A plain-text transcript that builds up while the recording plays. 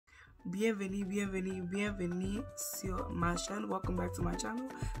bienvenue sur ma chaîne. Welcome back to my channel.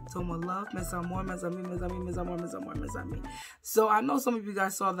 To my love, mes amours, mes amis, mes amis, mes amours, mes amours, mes amis. So I know some of you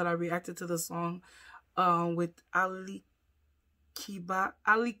guys saw that I reacted to the song with Alikiba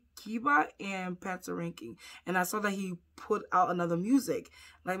and Ranking, and I saw that he put out another music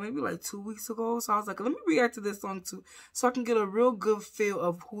maybe 2 weeks ago. So I was like, let me react to this song too, so I can get a real good feel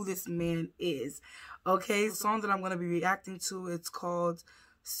of who this man is. Okay, the song that I'm gonna be reacting to, it's called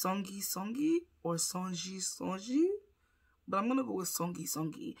Songi Songi or Songi Songi, but I'm gonna go with Songi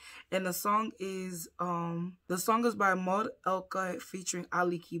Songi. And the song is by MaudElka featuring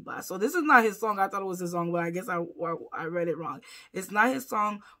Alikiba. So this is not his song. I thought it was his song, but I guess I read it wrong. It's not his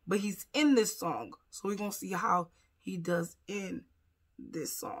song, but he's in this song. So we're gonna see how he does in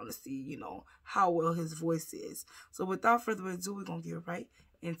this song to see, how well his voice is. So without further ado, we're gonna get right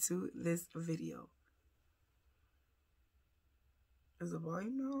into this video. Is the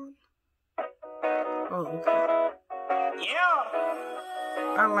volume on? Oh, okay. Yeah!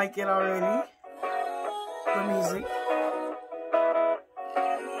 I like it already. The music.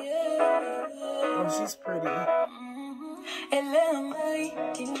 Oh, she's pretty.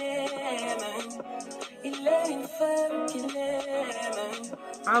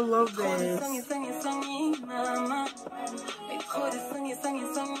 I love this.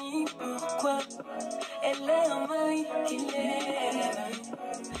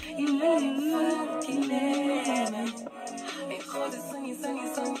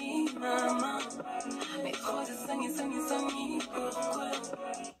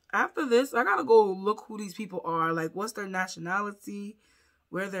 After this, I gotta go look who these people are. What's their nationality,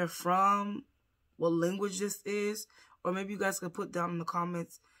 where they're from, what language this is. Or maybe you guys could put down in the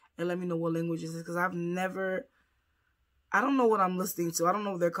comments and let me know what language this is, because I don't know what I'm listening to. I don't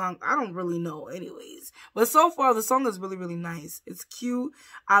know if I don't really know anyways. But so far, the song is really, really nice. It's cute.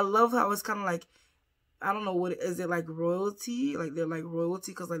 I love how it's kind of I don't know what is it, royalty? They're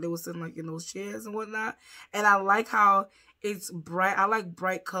royalty because they were sitting in those chairs and whatnot. And I like how it's bright. I like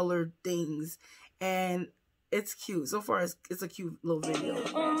bright colored things. And it's cute. So far, it's a cute little video. I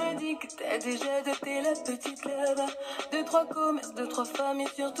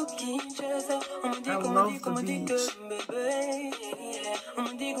love the beach.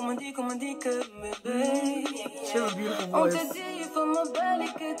 She has a beautiful voice.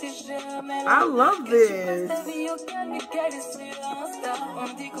 I love this.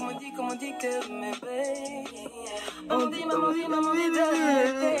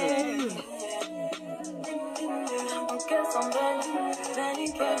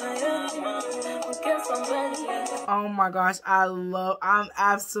 Oh my gosh, I'm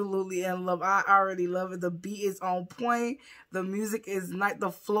absolutely in love. I already love it. The beat is on point. The music is nice.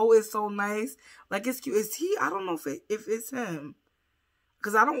 The flow is so nice. It's cute. Is he? I don't know if it's him.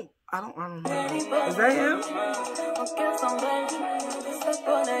 Cause I don't know. Is that him?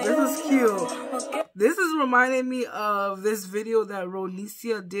 This is cute. This is reminding me of this video that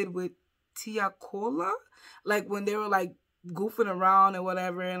Ronicia did with Tia Cola. When they were goofing around and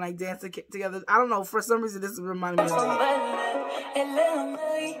whatever and dancing together. I don't know, for some reason this is reminding me of that.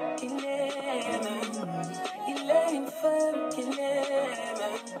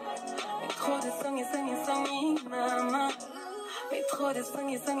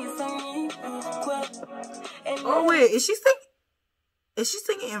 Oh wait, is she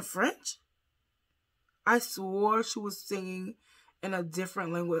singing in French? I swore she was singing in a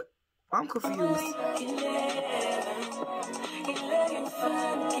different language. I'm confused.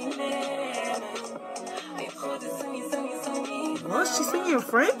 What? She's singing in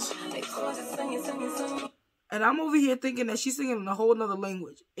French? And I'm over here thinking that she's singing in a whole nother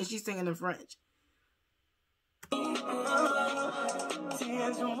language. And she's singing in French.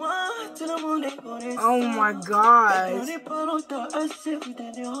 Oh my gosh.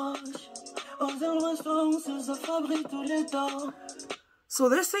 So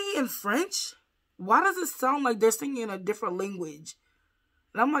they're singing in French? Why does it sound like they're singing in a different language?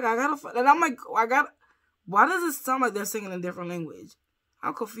 And I'm like, why does it sound like they're singing in a different language?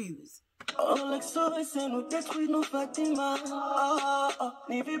 I'm confused. I'm confused.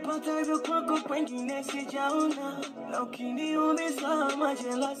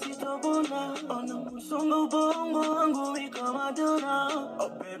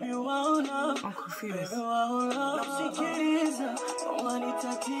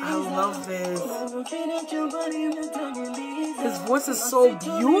 I love this. His voice is so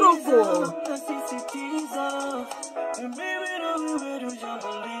beautiful.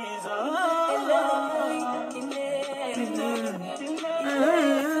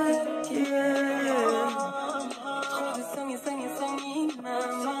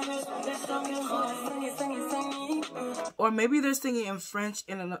 Or maybe they're singing in French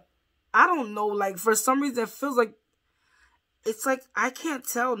and I don't know. Like, for some reason, it feels like, it's like, I can't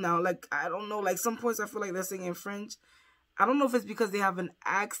tell now. Like, I don't know. Like, some points I feel like they're singing in French. I don't know if it's because they have an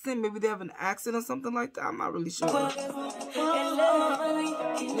accent. Maybe they have an accent or something like that. I'm not really sure.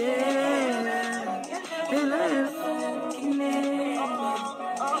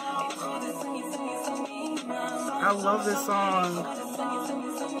 I love this song.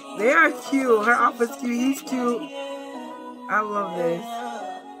 They are cute. Her outfit's cute. He's cute. I love this.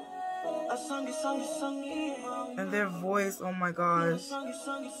 And their voice, oh my gosh. Songi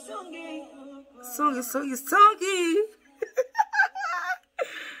Songi Songi.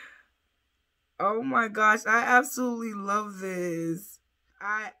 Oh my gosh, I absolutely love this.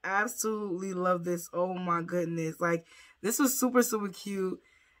 I absolutely love this. Oh my goodness. Like, this was super, super cute.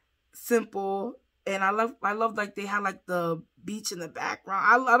 Simple. And I love like they had like the beach in the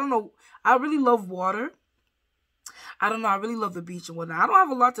background. I don't know. I really love water. I don't know. I really love the beach and whatnot. I don't have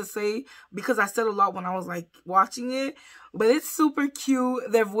a lot to say because I said a lot when I was like watching it. But it's super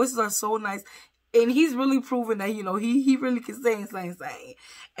cute. Their voices are so nice. And he's really proven that, you know, he really can sing.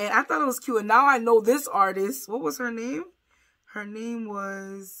 And I thought it was cute. And now I know this artist. What was her name? Her name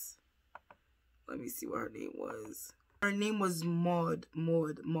was... Let me see what her name was. Her name was Maud. I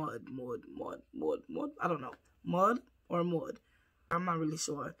don't know. Maud or Maud. I'm not really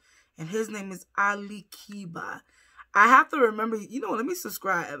sure. And his name is Alikiba. I have to remember... You know, let me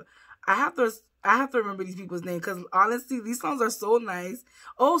subscribe. I have to remember these people's names. Because honestly, these songs are so nice.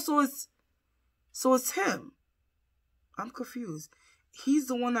 Oh, so it's him. I'm confused. He's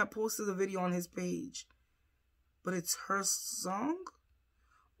the one that posted the video on his page. But it's her song?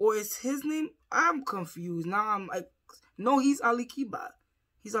 Or is his name? I'm confused. Now I'm like, no, he's Alikiba.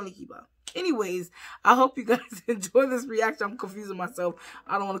 He's Alikiba. Anyways, I hope you guys enjoy this reaction. I'm confusing myself.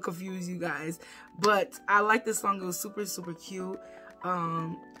 I don't want to confuse you guys. But I like this song. It was super, super cute.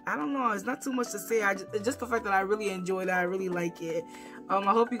 I don't know. It's not too much to say. Just the fact that I really enjoyed it. I really like it. I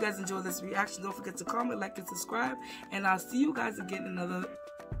hope you guys enjoy this reaction. Don't forget to comment, like, and subscribe. And I'll see you guys again in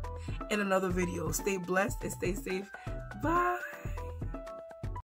another video. Stay blessed and stay safe. Bye.